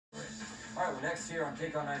right, well, next here on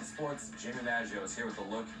KCAL-9 Sports, Jaime Maggio is here with a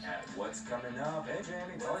look at what's coming up. Hey,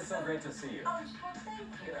 Jamie, it's always so great to see you. Oh, well, thank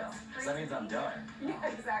you. So that means I'm done. Yeah,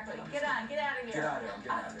 exactly. Get out of here. Get out of here, I'm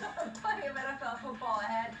getting out of here. Plenty of NFL football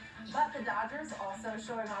ahead, but the Dodgers also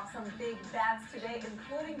showing off some big bats today,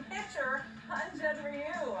 including pitcher Hyun-Jin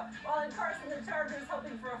Ryu. While in Carson, the Chargers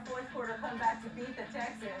hoping for a fourth quarter comeback to beat the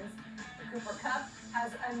Texans. The Cooper Cup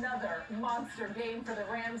has another monster game for the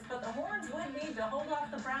Rams, but the Horns would need to hold off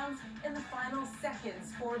the Browns in the final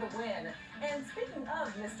seconds for the win. And speaking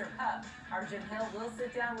of Mr. Cup, our Jim Hill will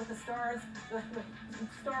sit down with the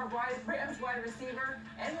Rams wide receiver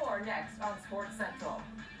and more next on Sports Central.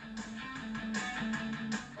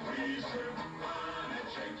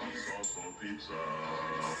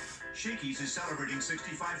 Shakey's is celebrating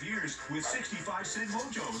 65 years with 65-cent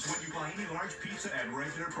mojos when you buy any large pizza at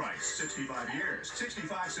regular price. 65 years,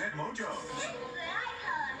 65-cent mojos.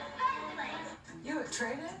 You have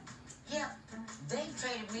traded? Yep, they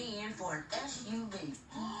traded me in for an SUV.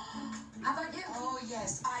 How about you? Oh,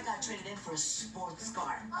 yes, I got traded in for a sports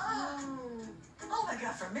car. Oh my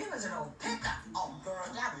God, for me it was an old pickup. Oh, girl,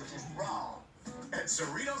 that was just wrong. At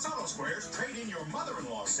Cerritos Auto Square's Trade In Your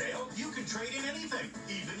Mother-in-Law sale, you can trade in anything,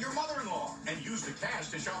 even your mother-in-law, and use the cash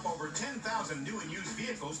to shop over 10,000 new and used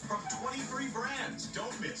vehicles from 23 brands.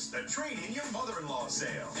 Don't miss the Trade In Your Mother-in-Law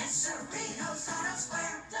sale. It's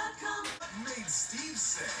CerritosAutoSquare.com. Made Steve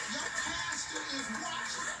say, Your pastor is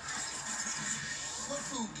watching. What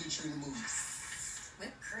food gets you in the movies?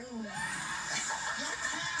 Whipped cream. Your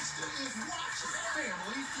pastor is watching.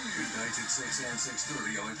 Family Feud. Nights at 6 and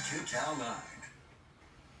 6:30 on KCAL-9.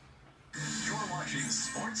 You're watching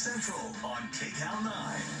Sports Central on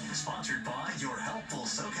KCAL-9. Sponsored by your helpful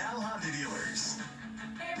SoCal Honda dealers.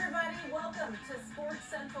 Hey everybody, welcome to Sports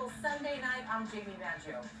Central Sunday night. I'm Jaime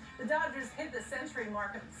Maggio. The Dodgers hit the century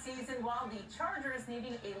mark of the season while the Chargers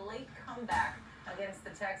needing a late comeback against the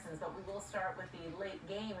Texans. But we will start with the late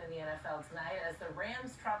game in the NFL tonight as the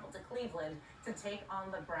Rams travel to Cleveland to take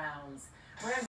on the Browns. Rams